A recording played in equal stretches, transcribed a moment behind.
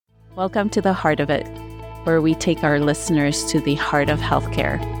Welcome to the Heart of It, where we take our listeners to the heart of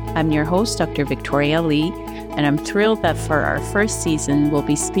healthcare. I'm your host, Dr. Victoria Lee, and I'm thrilled that for our first season, we'll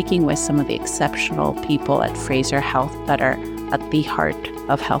be speaking with some of the exceptional people at Fraser Health that are at the heart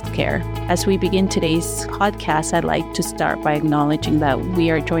of healthcare. As we begin today's podcast, I'd like to start by acknowledging that we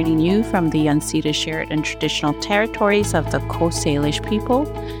are joining you from the unceded, shared, and traditional territories of the Coast Salish people,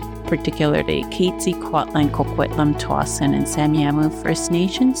 particularly Keetsi, Kwantlen, Coquitlam, Tsawwassen, and Samiamu First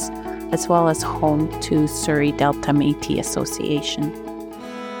Nations, as well as home to Surrey Delta Métis Association.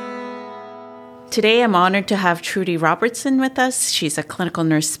 Today, I'm honored to have Trudy Robertson with us. She's a clinical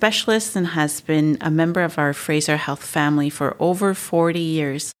nurse specialist and has been a member of our Fraser Health family for over 40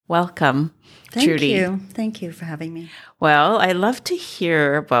 years. Welcome, Trudy. Thank you. Thank you for having me. Well, I'd love to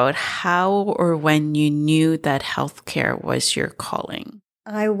hear about how or when you knew that healthcare was your calling.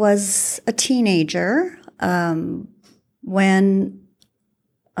 I was a teenager when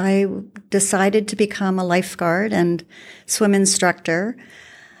I decided to become a lifeguard and swim instructor.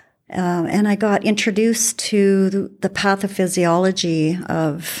 And I got introduced to the pathophysiology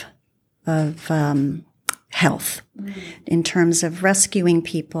of health in terms of rescuing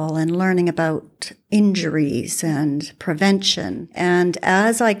people and learning about injuries and prevention. And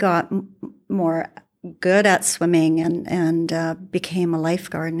as I got more good at swimming and became a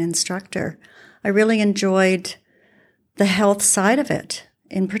lifeguard and instructor, I really enjoyed the health side of it,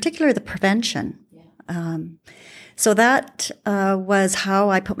 in particular the prevention. So that was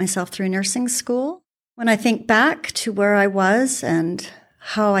how I put myself through nursing school. When I think back to where I was and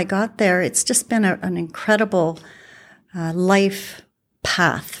how I got there, it's just been an incredible life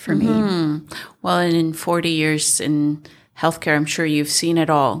path for me. Well, and in 40 years in healthcare, I'm sure you've seen it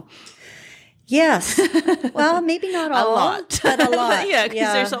all. Yes. Well, maybe not all. A lot. But a lot. Yeah,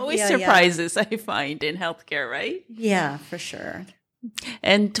 because there's always surprises, I find, in healthcare, right? Yeah, for sure.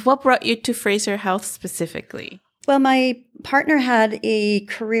 And what brought you to Fraser Health specifically? Well, my partner had a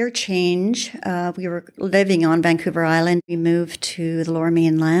career change. We were living on Vancouver Island. We moved to the Lower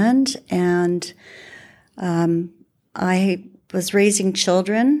Mainland, and I was raising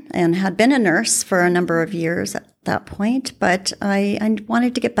children and had been a nurse for a number of years at that point, but I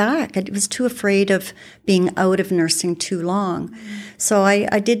wanted to get back. I was too afraid of being out of nursing too long. So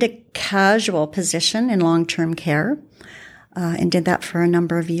I did a casual position in long-term care. And did that for a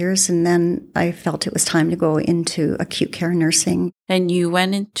number of years. And then I felt it was time to go into acute care nursing. And you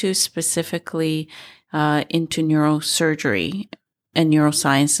went into specifically into neurosurgery and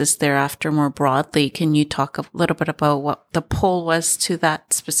neurosciences thereafter more broadly. Can you talk a little bit about what the pull was to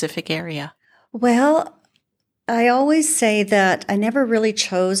that specific area? Well, I always say that I never really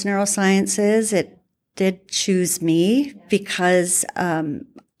chose neurosciences. It did choose me because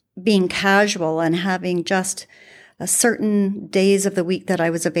being casual and having just certain days of the week that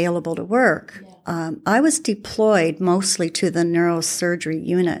I was available to work. I was deployed mostly to the neurosurgery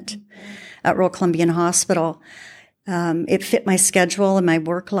unit at Royal Columbian Hospital. It fit my schedule and my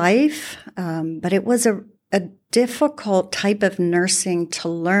work life, but it was a difficult type of nursing to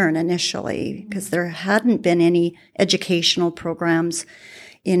learn initially because there hadn't been any educational programs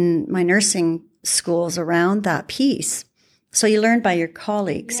in my nursing schools around that piece. So you learned by your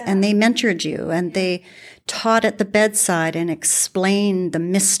colleagues and they mentored you and they taught at the bedside and explained the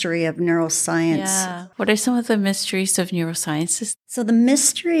mystery of neuroscience. Yeah. What are some of the mysteries of neurosciences? So the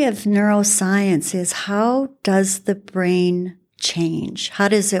mystery of neuroscience is, how does the brain change? How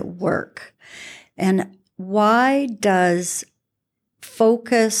does it work? And why does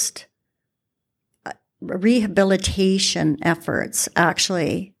focused rehabilitation efforts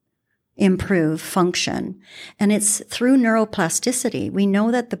actually improve function? And it's through neuroplasticity. We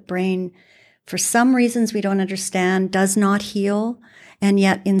know that the brain, for some reasons we don't understand, does not heal, and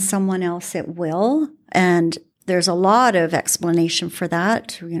yet in someone else it will. And there's a lot of explanation for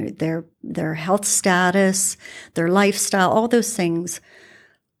that. You know, their health status, their lifestyle, all those things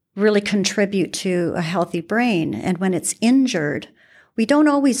really contribute to a healthy brain. And when it's injured, we don't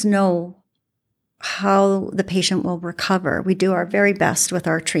always know how the patient will recover. We do our very best with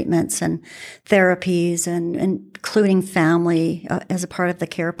our treatments and therapies and including family as a part of the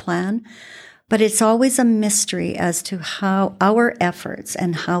care plan. But it's always a mystery as to how our efforts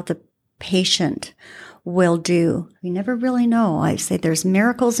and how the patient will do. We never really know. I say there's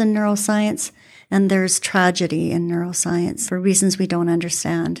miracles in neuroscience and there's tragedy in neuroscience for reasons we don't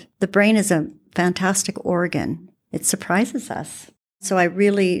understand. The brain is a fantastic organ. It surprises us. So I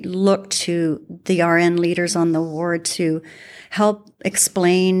really look to the RN leaders on the ward to help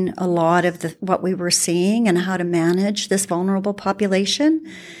explain a lot of what we were seeing and how to manage this vulnerable population.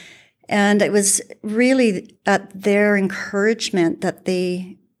 And it was really at their encouragement that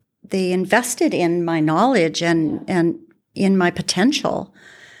they they invested in my knowledge and in my potential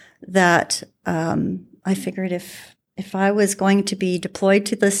that I figured if I was going to be deployed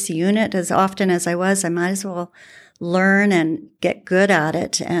to this unit as often as I was, I might as well learn and get good at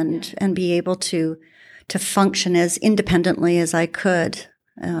it and be able to function as independently as I could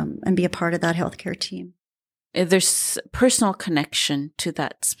and be a part of that healthcare team. There's personal connection to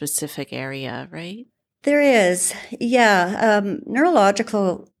that specific area, right? There is, yeah.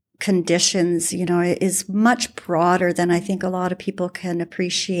 Neurological conditions, is much broader than I think a lot of people can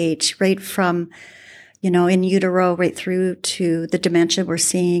appreciate, right from, in utero right through to the dementia we're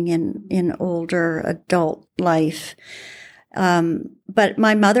seeing in older adult life. But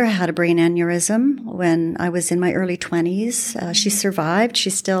my mother had a brain aneurysm when I was in my early 20s. She survived.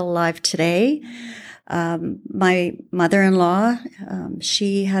 She's still alive today. My mother-in-law,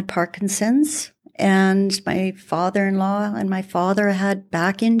 she had Parkinson's, and my father-in-law and my father had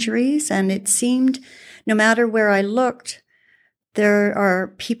back injuries. And it seemed no matter where I looked, there are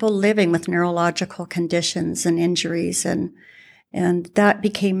people living with neurological conditions and injuries. And that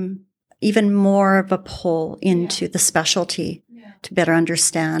became even more of a pull into the specialty to better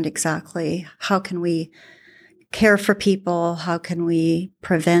understand exactly how can we care for people, how can we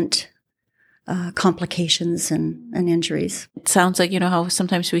prevent complications and injuries. It sounds like, how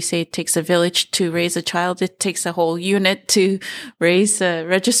sometimes we say it takes a village to raise a child. It takes a whole unit to raise a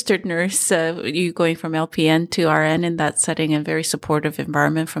registered nurse. You going from LPN to RN in that setting, a very supportive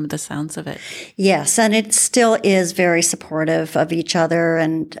environment from the sounds of it. Yes, and it still is very supportive of each other.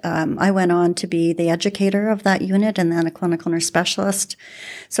 And I went on to be the educator of that unit and then a clinical nurse specialist.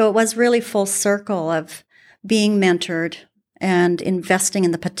 So it was really full circle of being mentored and investing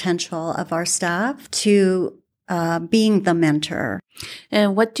in the potential of our staff to being the mentor.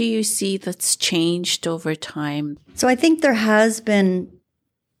 And what do you see that's changed over time? So I think there has been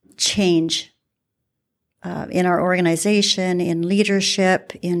change in our organization, in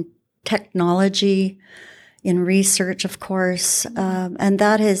leadership, in technology, in research, of course. And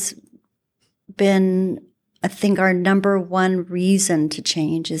that has been, I think, our number one reason to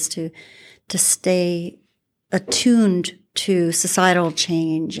change is to stay attuned to societal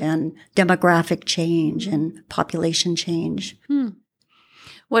change and demographic change and population change.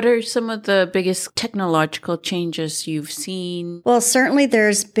 What are some of the biggest technological changes you've seen? Well, certainly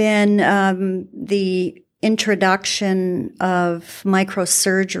there's been the introduction of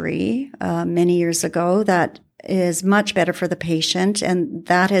microsurgery many years ago that is much better for the patient, and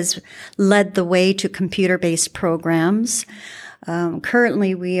that has led the way to computer-based programs.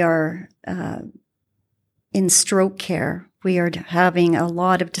 Currently, we are in stroke care, we are having a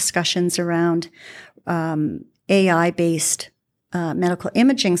lot of discussions around AI-based medical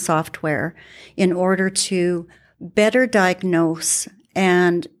imaging software in order to better diagnose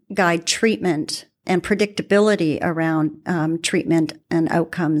and guide treatment and predictability around treatment and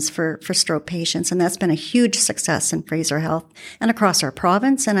outcomes for stroke patients. And that's been a huge success in Fraser Health and across our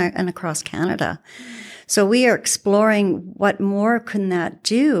province and across Canada. So we are exploring what more can that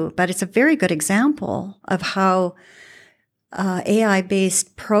do, but it's a very good example of how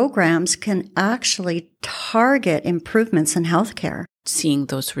AI-based programs can actually target improvements in healthcare. Seeing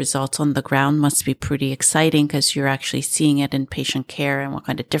those results on the ground must be pretty exciting because you're actually seeing it in patient care and what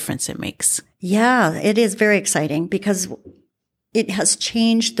kind of difference it makes. Yeah, it is very exciting because it has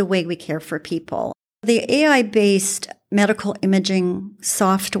changed the way we care for people. The AI-based medical imaging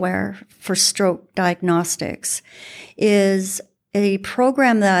software for stroke diagnostics is a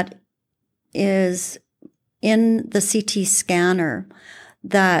program that is in the CT scanner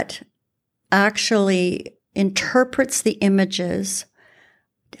that actually interprets the images,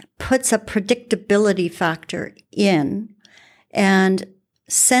 puts a predictability factor in, and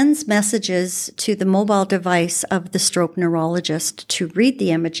sends messages to the mobile device of the stroke neurologist to read the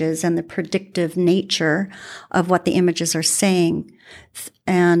images and the predictive nature of what the images are saying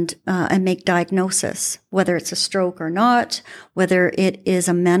and make diagnosis, whether it's a stroke or not, whether it is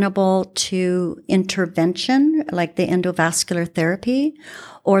amenable to intervention like the endovascular therapy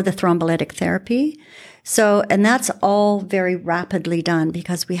or the thrombolytic therapy. So, and that's all very rapidly done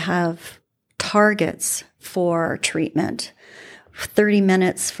because we have targets for treatment. 30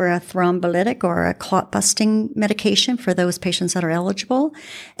 minutes for a thrombolytic or a clot-busting medication for those patients that are eligible,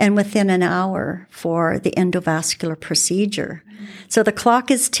 and within an hour for the endovascular procedure. So the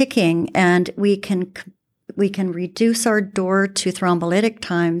clock is ticking, and we can reduce our door to thrombolytic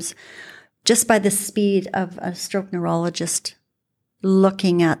times just by the speed of a stroke neurologist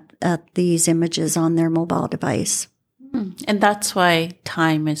looking at these images on their mobile device. And that's why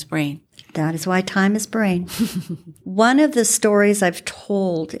time is brain. That is why time is brain. One of the stories I've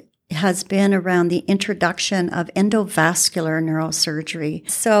told has been around the introduction of endovascular neurosurgery.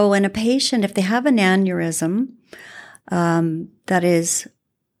 So when a patient, if they have an aneurysm that is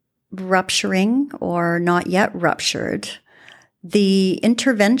rupturing or not yet ruptured, the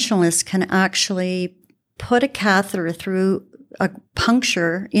interventionalist can actually put a catheter through a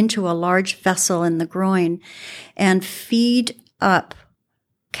puncture into a large vessel in the groin and feed up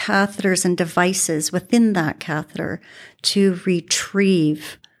catheters and devices within that catheter to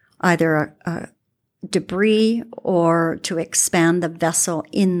retrieve either a debris or to expand the vessel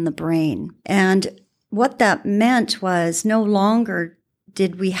in the brain. And what that meant was no longer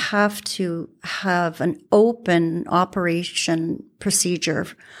did we have to have an open operation procedure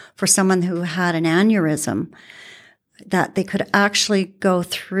for someone who had an aneurysm, that they could actually go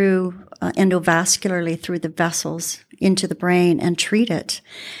through endovascularly through the vessels into the brain and treat it.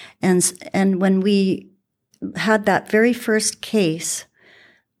 And when we had that very first case,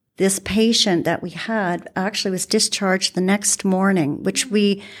 this patient that we had actually was discharged the next morning, which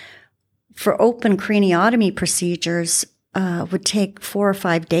we, for open craniotomy procedures, would take 4 or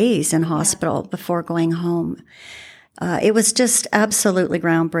 5 days in hospital before going home. It was just absolutely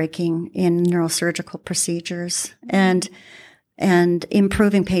groundbreaking in neurosurgical procedures and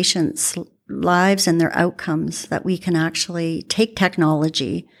improving patients' lives and their outcomes, that we can actually take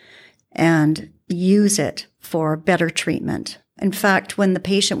technology and use it for better treatment. In fact, when the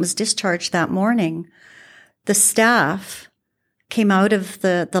patient was discharged that morning, the staff came out of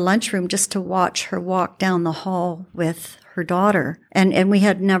the lunchroom just to watch her walk down the hall with her daughter. And we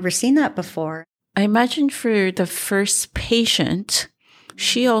had never seen that before. I imagine for the first patient,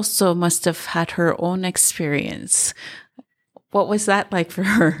 she also must have had her own experience. What was that like for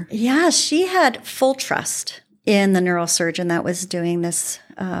her? Yeah, she had full trust in the neurosurgeon that was doing this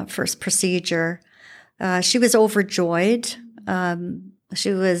first procedure. She was overjoyed.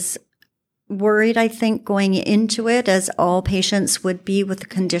 She was worried, I think, going into it, as all patients would be with a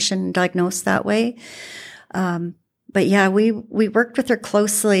condition diagnosed that way. But yeah, we worked with her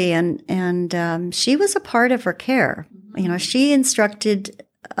closely, and she was a part of her care. You know, she instructed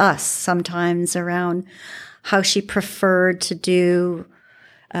us sometimes around how she preferred to do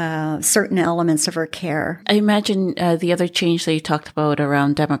certain elements of her care. I imagine the other change that you talked about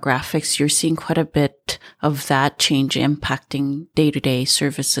around demographics, you're seeing quite a bit of that change impacting day-to-day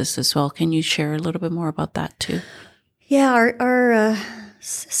services as well. Can you share a little bit more about that too? Yeah, our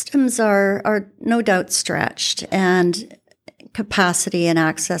systems are no doubt stretched, and capacity and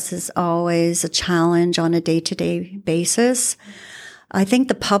access is always a challenge on a day-to-day basis. I think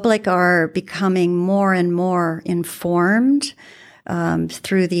the public are becoming more and more informed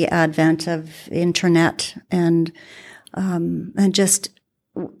through the advent of internet and just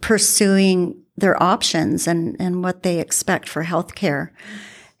pursuing their options and what they expect for healthcare.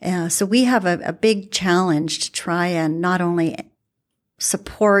 So we have a big challenge to try and not only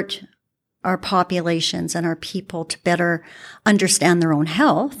support our populations and our people to better understand their own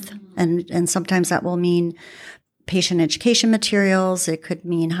health, and sometimes that will mean patient education materials. It could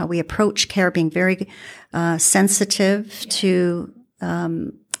mean how we approach care, being very sensitive to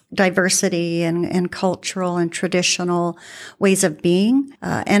diversity and cultural and traditional ways of being.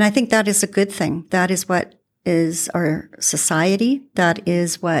 And I think that is a good thing. That is what is our society. That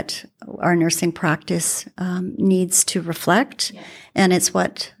is what our nursing practice needs to reflect. Yeah. And it's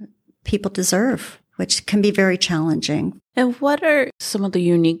what people deserve, which can be very challenging. And what are some of the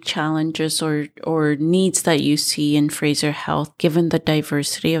unique challenges or needs that you see in Fraser Health, given the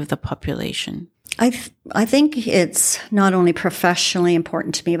diversity of the population? I think it's not only professionally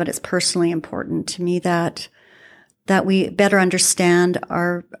important to me, but it's personally important to me that we better understand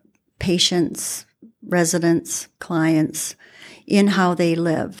our patients, residents, clients, in how they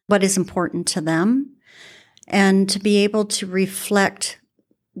live, what is important to them, and to be able to reflect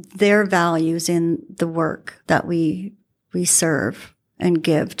their values in the work that we serve and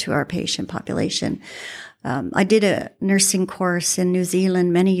give to our patient population. I did a nursing course in New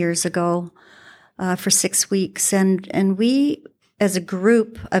Zealand many years ago for 6 weeks, and we, as a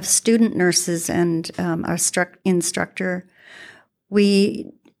group of student nurses and our instructor,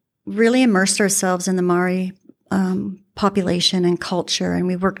 we really immersed ourselves in the Maori population and culture, and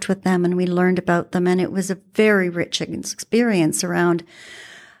we worked with them and we learned about them, and it was a very rich experience around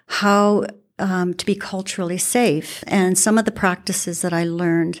how to be culturally safe, and some of the practices that I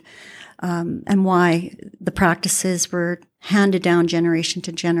learned and why the practices were handed down generation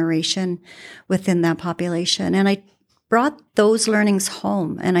to generation within that population. And I brought those learnings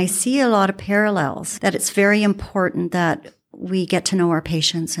home, and I see a lot of parallels, that it's very important that we get to know our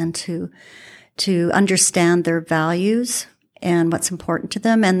patients and to understand their values and what's important to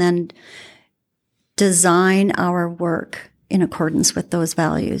them, and then design our work in accordance with those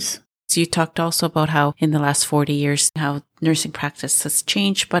values. You talked also about how in the last 40 years, how nursing practice has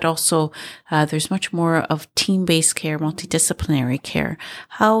changed, but also there's much more of team-based care, multidisciplinary care.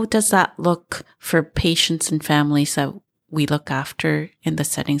 How does that look for patients and families that we look after in the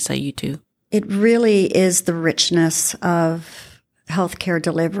settings that you do? It really is the richness of healthcare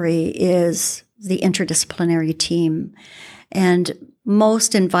delivery is the interdisciplinary team. And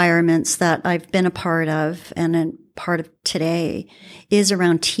most environments that I've been a part of and a part of today is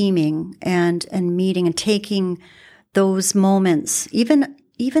around teaming and meeting and taking those moments,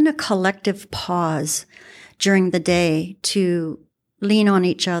 even a collective pause during the day to lean on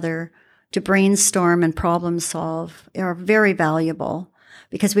each other, to brainstorm and problem solve are very valuable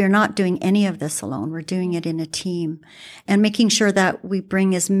because we are not doing any of this alone. We're doing it in a team and making sure that we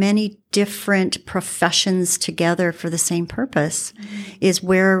bring as many different professions together for the same purpose is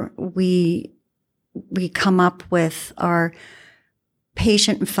where we come up with our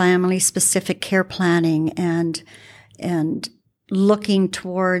patient and family specific care planning and looking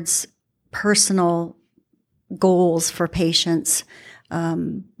towards personal goals for patients,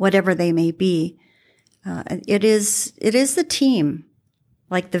 whatever they may be. It is the team,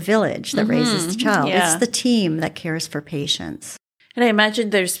 like the village that raises the child. Yeah. It's the team that cares for patients. And I imagine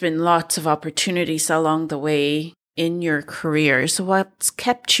there's been lots of opportunities along the way in your career. So what's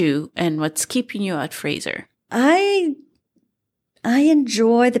kept you and what's keeping you at Fraser? I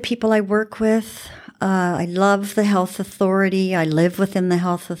enjoy the people I work with. I love the health authority. I live within the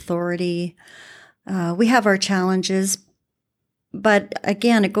health authority. We have our challenges, but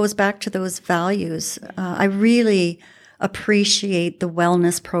again, it goes back to those values. I really appreciate the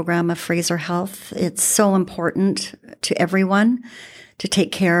wellness program of Fraser Health. It's so important to everyone to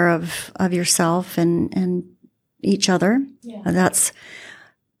take care of yourself and each other. Yeah. That's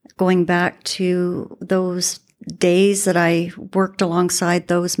going back to those days that I worked alongside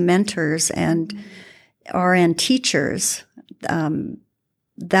those mentors and RN teachers.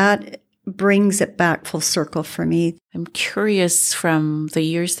 That brings it back full circle for me. I'm curious, from the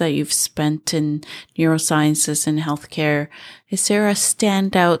years that you've spent in neurosciences and healthcare, is there a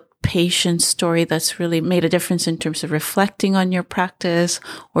standout patient story that's really made a difference in terms of reflecting on your practice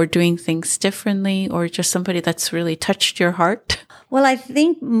or doing things differently, or just somebody that's really touched your heart? Well, I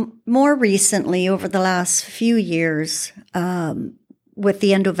think more recently, over the last few years, with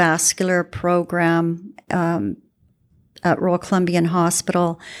the endovascular program at Royal Columbian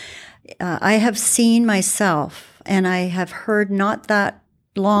Hospital, I have seen myself, and I have heard not that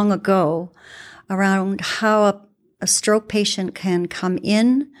long ago, around how a stroke patient can come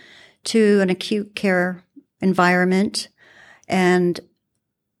in to an acute care environment and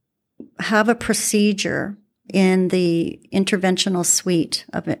have a procedure in the interventional suite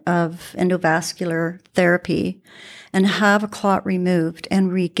of endovascular therapy and have a clot removed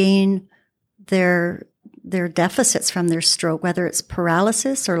and regain their deficits from their stroke, whether it's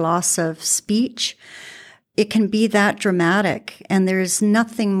paralysis or loss of speech. It can be that dramatic, and there's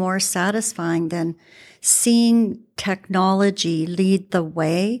nothing more satisfying than seeing technology lead the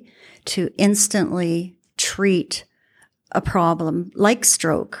way to instantly treat a problem like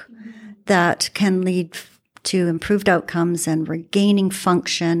stroke that can lead to improved outcomes and regaining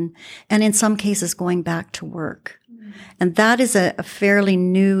function, and in some cases going back to work. And that is a fairly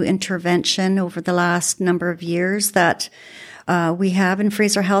new intervention over the last number of years that we have in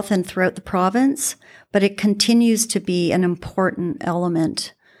Fraser Health and throughout the province, but it continues to be an important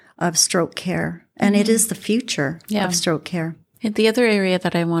element of stroke care. And it is the future of stroke care. And the other area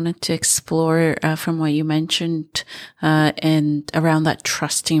that I wanted to explore from what you mentioned and around that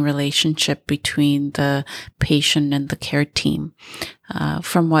trusting relationship between the patient and the care team.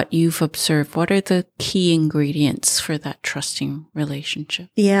 From what you've observed, what are the key ingredients for that trusting relationship?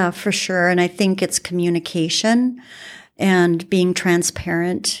 Yeah, for sure. And I think it's communication and being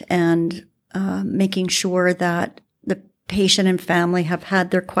transparent and making sure that the patient and family have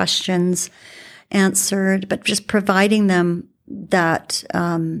had their questions answered, but just providing them that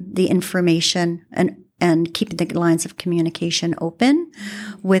the information and keeping the lines of communication open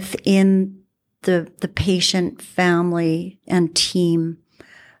within the patient, family, and team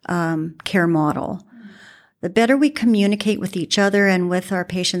care model. The better we communicate with each other and with our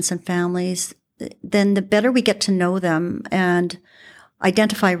patients and families, then the better we get to know them and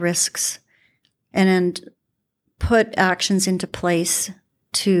identify risks and put actions into place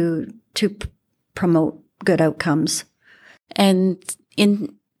to promote good outcomes. And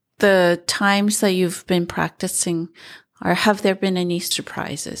in the times that you've been practicing, have there been any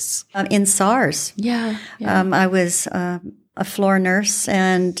surprises? In SARS. Yeah. I was a floor nurse,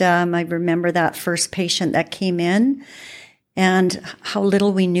 and I remember that first patient that came in and how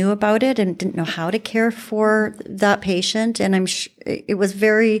little we knew about it and didn't know how to care for that patient. And it was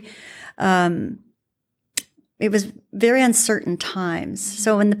very uncertain times.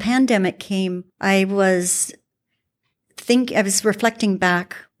 So when the pandemic came, I was reflecting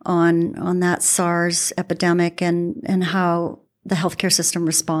back on that SARS epidemic and how the healthcare system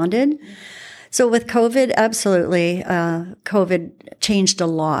responded. So with COVID, absolutely, COVID changed a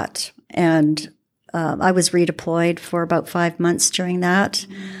lot. And I was redeployed for about 5 months during that.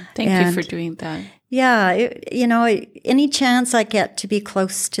 Thank you for doing that. Yeah, any chance I get to be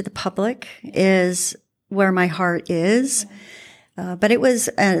close to the public is where my heart is. But it was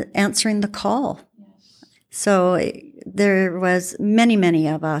answering the call. So there was many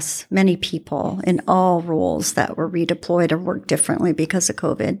of us, many people in all roles that were redeployed or worked differently because of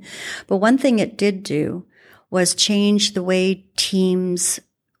COVID. But one thing it did do was change the way teams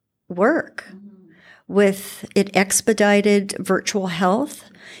work. With it expedited virtual health,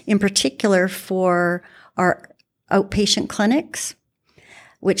 in particular for our outpatient clinics,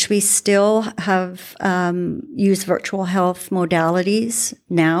 which we still have used virtual health modalities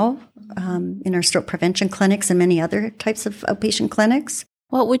now in our stroke prevention clinics and many other types of outpatient clinics.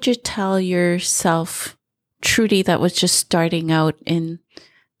 What would you tell yourself, Trudy, that was just starting out in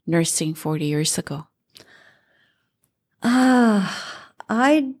nursing 40 years ago?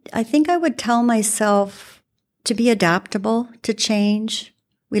 I think I would tell myself to be adaptable to change.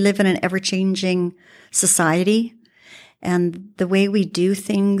 We live in an ever-changing society, and the way we do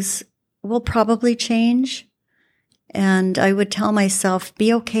things will probably change. And I would tell myself,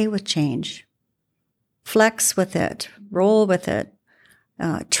 be okay with change. Flex with it. Roll with it.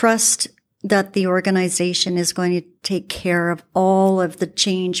 Trust that the organization is going to take care of all of the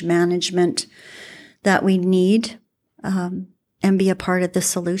change management that we need, and be a part of the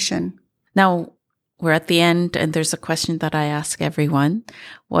solution. Now, we're at the end, and there's a question that I ask everyone.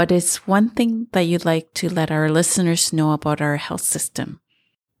 What is one thing that you'd like to let our listeners know about our health system?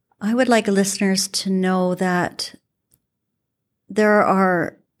 I would like listeners to know that there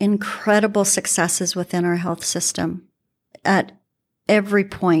are incredible successes within our health system at every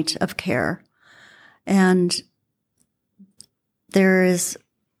point of care. And there is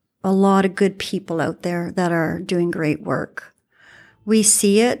a lot of good people out there that are doing great work. We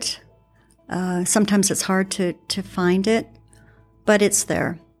see it. Sometimes it's hard to find it, but it's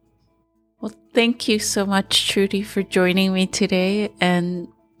there. Well, thank you so much, Trudy, for joining me today. And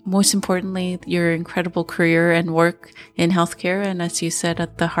most importantly, your incredible career and work in healthcare. And as you said,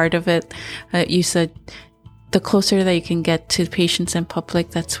 at the heart of it, you said the closer that you can get to patients and public,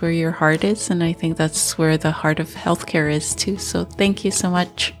 that's where your heart is. And I think that's where the heart of healthcare is too. So thank you so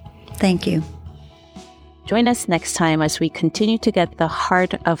much. Thank you. Join us next time as we continue to get the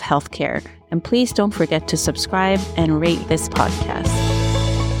heart of healthcare. And please don't forget to subscribe and rate this podcast.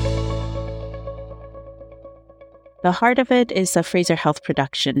 The Heart of It is a Fraser Health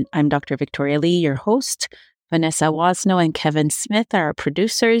production. I'm Dr. Victoria Lee, your host. Vanessa Wasno and Kevin Smith are our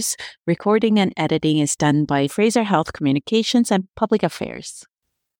producers. Recording and editing is done by Fraser Health Communications and Public Affairs.